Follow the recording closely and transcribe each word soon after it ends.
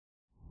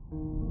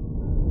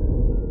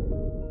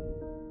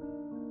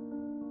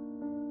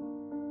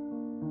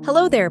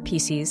Hello there,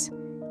 Pisces,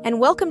 and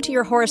welcome to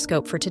your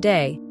horoscope for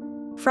today,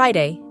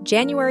 Friday,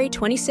 January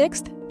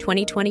 26th,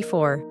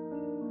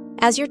 2024.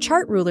 As your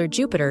chart ruler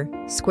Jupiter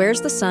squares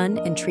the Sun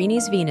and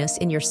trines Venus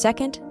in your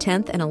 2nd,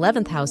 10th, and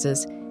 11th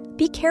houses,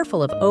 be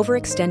careful of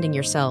overextending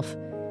yourself.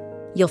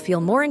 You'll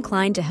feel more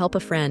inclined to help a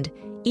friend,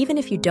 even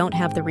if you don't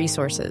have the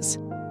resources.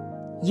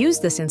 Use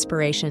this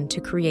inspiration to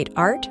create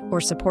art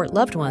or support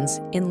loved ones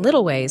in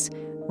little ways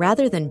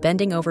rather than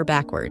bending over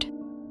backward.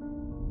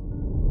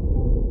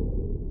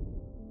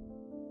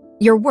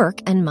 Your work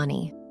and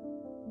money.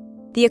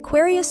 The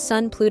Aquarius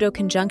Sun-Pluto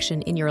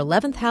conjunction in your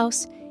 11th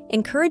house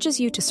encourages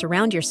you to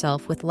surround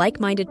yourself with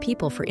like-minded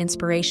people for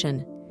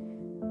inspiration.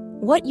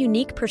 What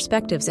unique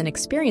perspectives and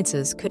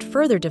experiences could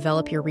further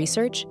develop your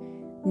research?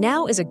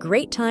 Now is a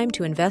great time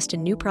to invest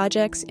in new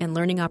projects and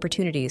learning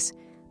opportunities,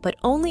 but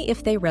only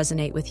if they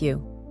resonate with you.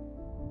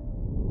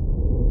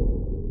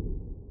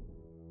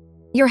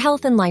 Your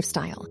health and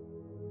lifestyle.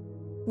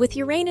 With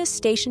Uranus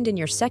stationed in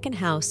your 2nd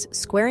house,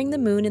 squaring the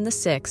Moon in the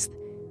 6th,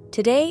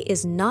 today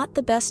is not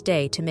the best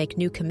day to make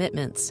new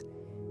commitments.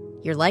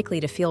 You're likely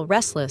to feel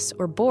restless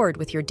or bored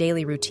with your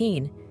daily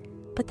routine,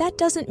 but that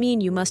doesn't mean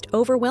you must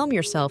overwhelm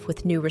yourself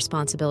with new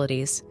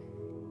responsibilities.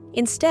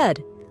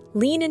 Instead,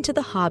 lean into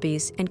the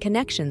hobbies and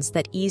connections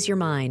that ease your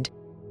mind.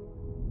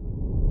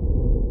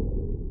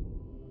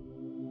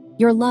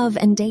 Your love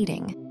and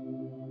dating.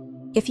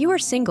 If you are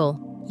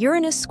single,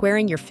 Uranus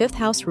squaring your 5th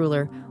house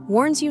ruler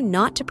warns you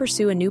not to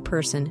pursue a new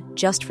person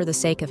just for the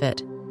sake of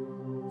it.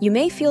 You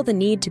may feel the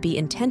need to be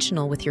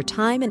intentional with your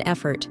time and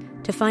effort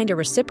to find a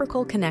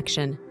reciprocal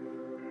connection.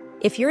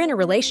 If you're in a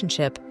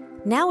relationship,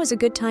 now is a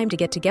good time to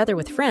get together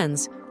with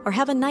friends or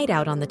have a night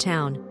out on the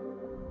town.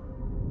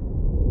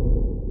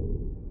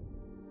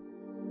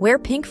 Wear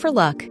pink for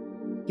luck.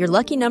 Your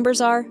lucky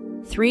numbers are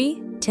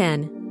 3,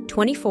 10,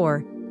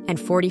 24, and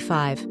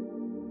 45.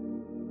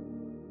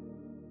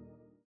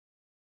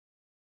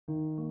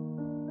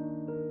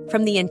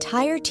 From the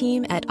entire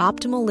team at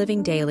Optimal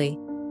Living Daily,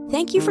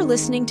 thank you for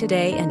listening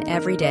today and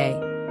every day.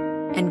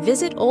 And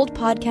visit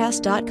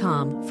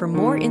oldpodcast.com for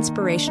more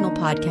inspirational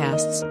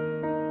podcasts.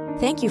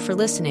 Thank you for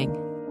listening.